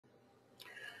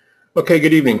Okay,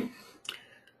 good evening.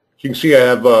 As you can see, I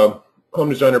have Home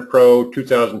Designer Pro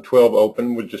 2012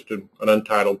 open with just an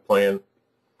untitled plan.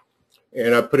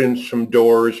 And I put in some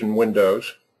doors and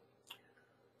windows.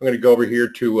 I'm going to go over here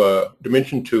to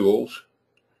Dimension Tools.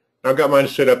 I've got mine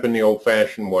set up in the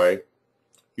old-fashioned way.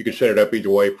 You can set it up either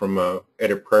way from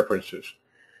Edit Preferences.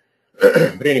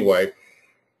 But anyway,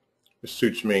 this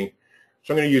suits me.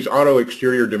 So I'm going to use Auto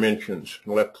Exterior Dimensions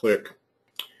and left-click.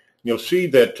 You'll see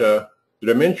that the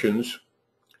dimensions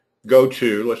go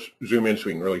to, let's zoom in so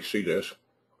we can really see this.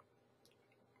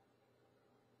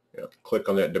 Click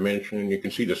on that dimension and you can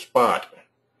see the spot.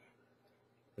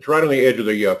 It's right on the edge of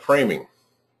the framing.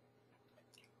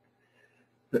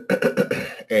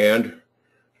 And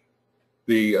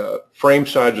the frame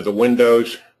sides of the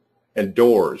windows and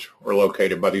doors are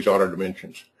located by these auto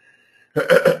dimensions.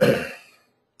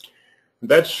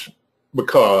 That's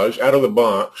because out of the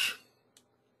box,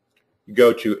 you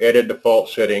go to Edit Default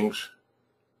Settings,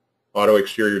 Auto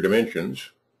Exterior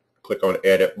Dimensions, click on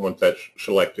Edit once that's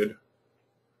selected,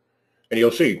 and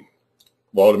you'll see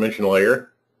Wall Dimension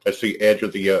Layer, that's the edge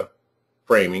of the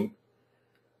framing,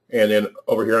 and then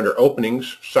over here under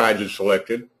Openings, Sides is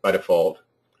selected by default,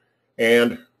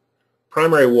 and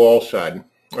Primary Wall Side.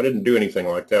 I didn't do anything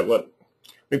like that. Let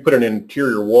me put an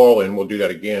interior wall in. We'll do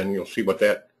that again. You'll see what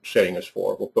that setting is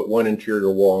for. We'll put one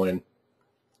interior wall in.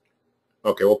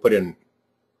 Okay, we'll put in,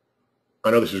 I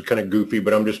know this is kind of goofy,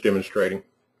 but I'm just demonstrating.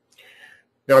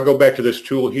 Now I'll go back to this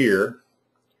tool here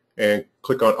and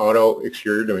click on Auto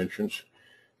Exterior Dimensions,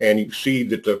 and you can see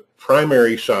that the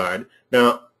primary side,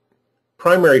 now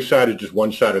primary side is just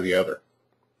one side or the other.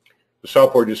 The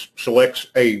software just selects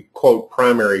a, quote,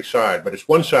 primary side, but it's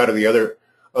one side or the other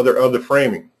of the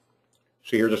framing.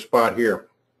 See, here's a spot here.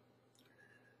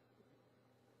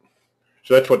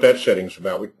 So that's what that setting's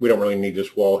about. We don't really need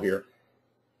this wall here.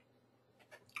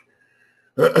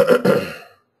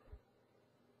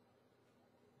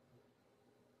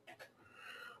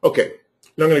 Okay,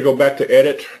 now I'm going to go back to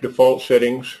Edit, Default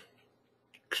Settings,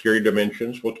 Exterior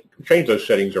Dimensions. We'll change those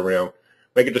settings around.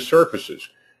 Make it to Surfaces.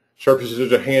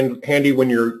 Surfaces are handy when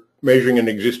you're measuring an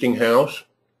existing house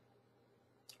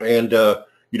and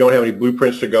you don't have any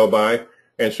blueprints to go by,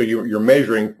 and so you're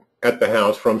measuring at the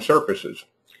house from surfaces.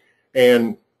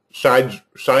 And sides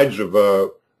of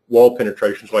wall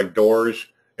penetrations like doors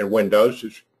and windows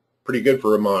is pretty good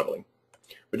for remodeling.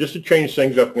 But just to change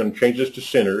things up, I'm going to change this to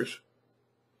centers,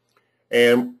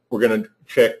 and we're going to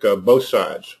check both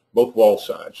sides, both wall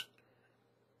sides.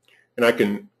 And I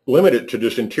can limit it to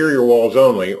just interior walls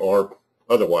only or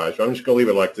otherwise. I'm just going to leave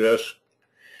it like this.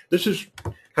 This is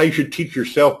how you should teach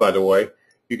yourself, by the way.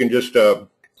 You can just, this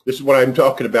is what I'm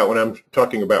talking about when I'm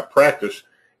talking about practice.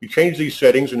 You change these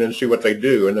settings and then see what they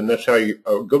do, and then that's how you,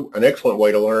 an excellent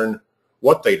way to learn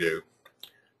what they do.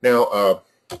 Now,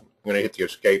 I'm going to hit the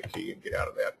Escape key and get out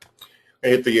of that. I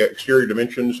hit the Exterior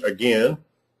Dimensions again, and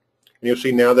you'll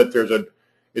see now that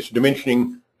it's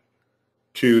dimensioning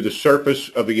to the surface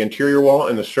of the interior wall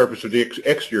and the surface of the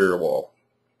exterior wall.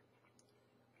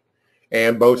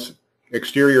 And both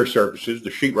exterior surfaces, the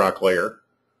sheetrock layer,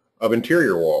 of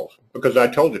interior walls, because I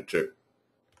told it to.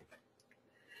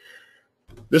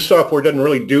 This software doesn't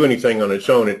really do anything on its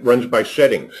own. It runs by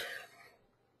settings.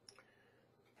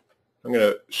 I'm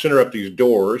going to center up these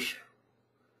doors.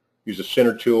 Use the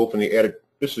center tool from the edit.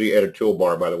 This is the edit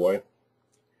toolbar, by the way.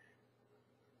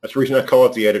 That's the reason I call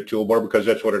it the edit toolbar, because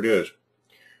that's what it is.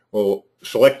 We'll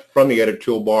select from the edit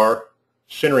toolbar,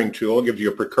 centering tool. It gives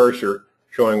you a precursor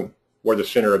showing where the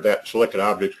center of that selected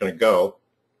object is going to go.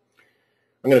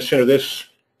 I'm going to center this.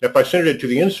 If I centered it to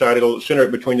the inside, it'll center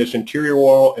it between this interior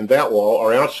wall and that wall,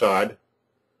 or outside.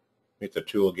 Hit the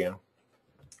tool again.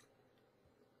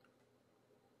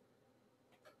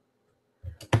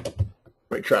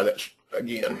 Let me try that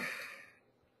again.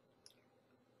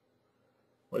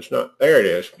 Well, it's not, there it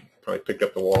is. Probably picked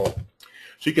up the wall.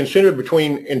 So you can center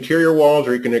between interior walls,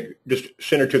 or you can just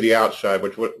center to the outside,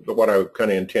 which is what I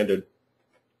kind of intended.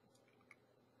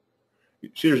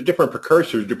 See, there's different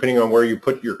precursors depending on where you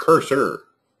put your cursor.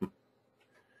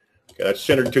 Okay, that's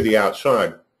centered to the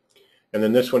outside. And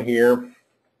then this one here,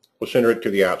 we'll center it to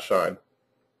the outside.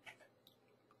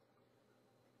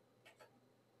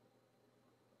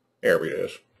 There it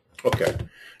is. Okay.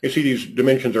 You see these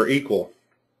dimensions are equal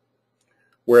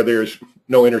where there's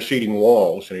no interceding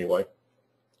walls anyway.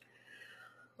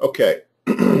 Okay.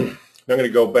 Now I'm going to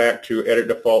go back to Edit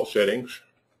Default Settings.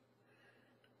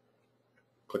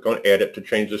 Click on Edit to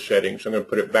change the settings. I'm going to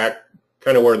put it back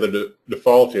kind of where the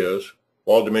default is.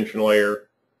 Wall Dimension Layer,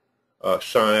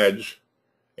 sides,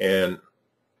 and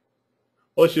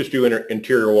well, let's just do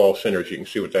interior wall centers. You can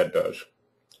see what that does.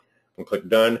 and click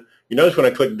Done. You notice when I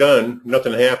click Done,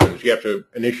 nothing happens. You have to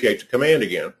initiate the command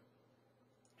again,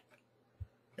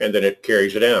 and then it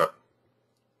carries it out.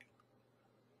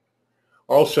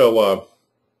 Also,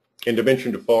 in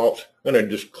Dimension Defaults, I'm going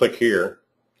to just click here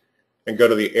and go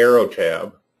to the Arrow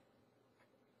tab.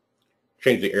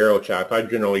 Change the arrow type. I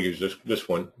generally use this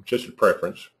one. It's just a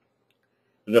preference.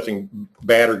 There's nothing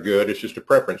bad or good. It's just a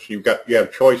preference. You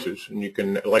have choices, and you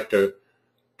can elect to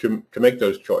make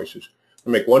those choices.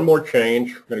 I'll make one more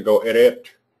change. I'm going to go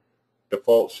Edit,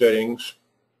 Default Settings.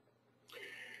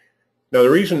 Now the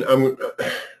reason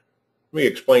let me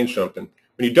explain something.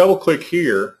 When you double click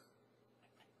here,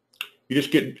 you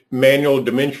just get manual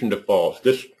dimension defaults.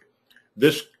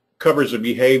 This covers the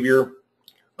behavior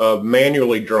of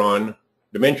manually drawn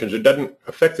dimensions. It doesn't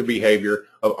affect the behavior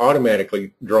of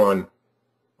automatically drawn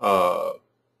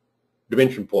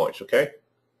dimension points, okay?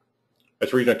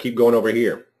 That's the reason I keep going over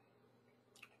here.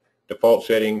 Default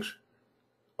settings,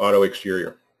 auto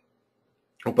exterior.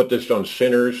 I'll put this on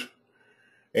centers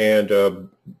and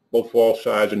both wall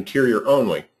sides, interior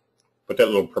only. Put that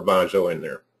little proviso in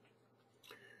there.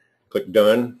 Click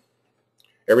Done.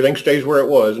 Everything stays where it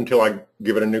was until I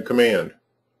give it a new command.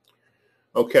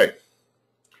 Okay.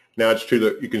 Now it's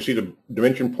you can see the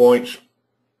dimension points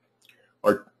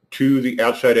are to the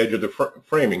outside edge of the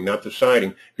framing, not the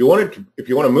siding. If you want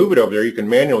to move it over there, you can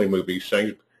manually move these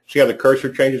things. See how the cursor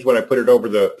changes when I put it over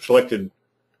the selected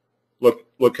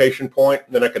location point?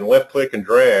 Then I can left click and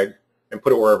drag and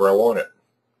put it wherever I want it.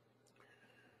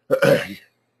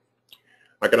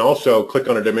 I can also click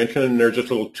on a dimension, and there's this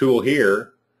little tool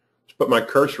here. Just put my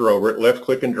cursor over it, left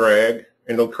click and drag,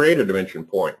 and it'll create a dimension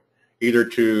point, either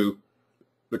to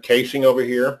the casing over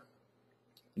here.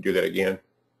 Do that again.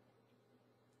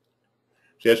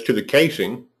 See, that's to the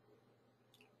casing.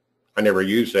 I never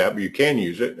use that, but you can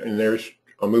use it. And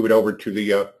I'll move it over to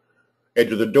the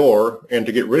edge of the door. And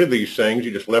to get rid of these things,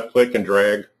 you just left click and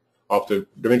drag off the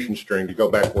dimension string to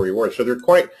go back where you were. So they're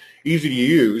quite easy to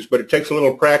use, but it takes a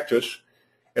little practice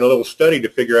and a little study to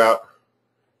figure out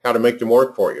how to make them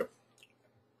work for you.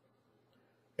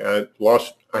 I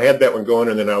had that one going,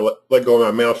 and then I let go of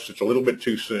my mouse just a little bit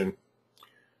too soon.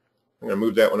 I'm going to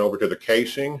move that one over to the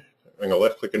casing. I'm going to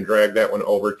left click and drag that one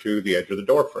over to the edge of the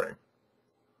door frame.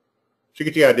 So you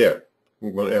get the idea.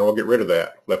 And we'll get rid of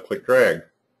that. Left click drag.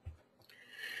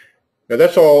 Now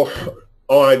that's all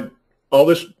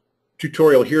this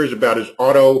tutorial here is about is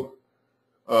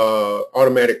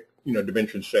automatic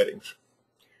dimension settings.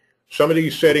 Some of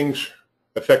these settings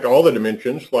affect all the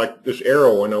dimensions, like this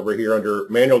arrow one over here under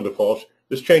manual defaults.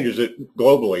 This changes it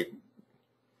globally.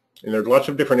 And there's lots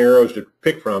of different arrows to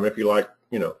pick from if you like,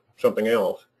 something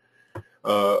else.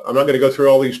 I'm not going to go through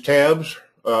all these tabs.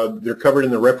 They're covered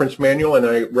in the reference manual, and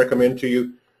I recommend to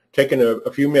you taking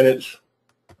a few minutes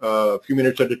at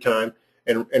a time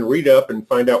and read up and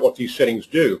find out what these settings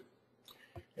do.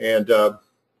 And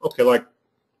okay, like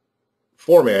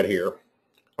format here.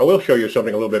 I will show you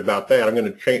something a little bit about that. I'm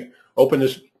going to open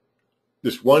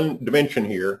this one dimension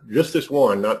here, just this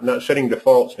one, not setting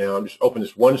defaults now. I'm just open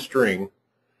this one string,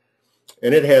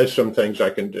 and it has some things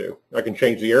I can do. I can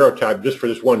change the arrow type just for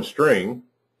this one string.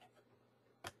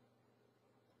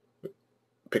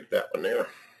 Pick that one there.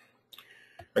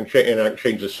 I can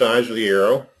change the size of the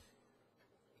arrow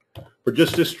for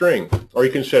just this string, or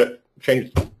you can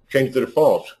change the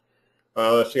defaults.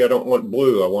 Let's see, I don't want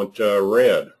blue. I want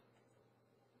red.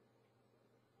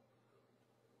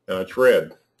 Now it's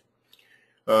red.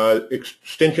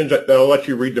 Extensions, I'll let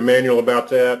you read the manual about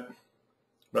that. I'm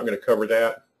not going to cover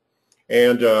that.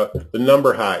 And the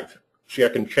number height. See, I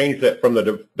can change that from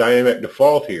the dynamic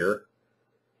default here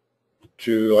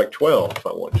to like 12 if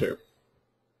I want to.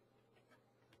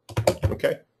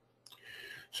 Okay.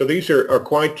 So these are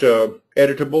quite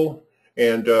editable,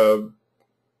 and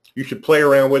you should play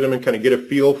around with them and kind of get a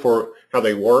feel for how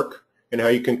they work and how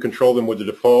you can control them with the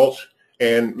defaults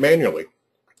and manually.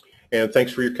 And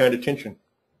thanks for your kind attention.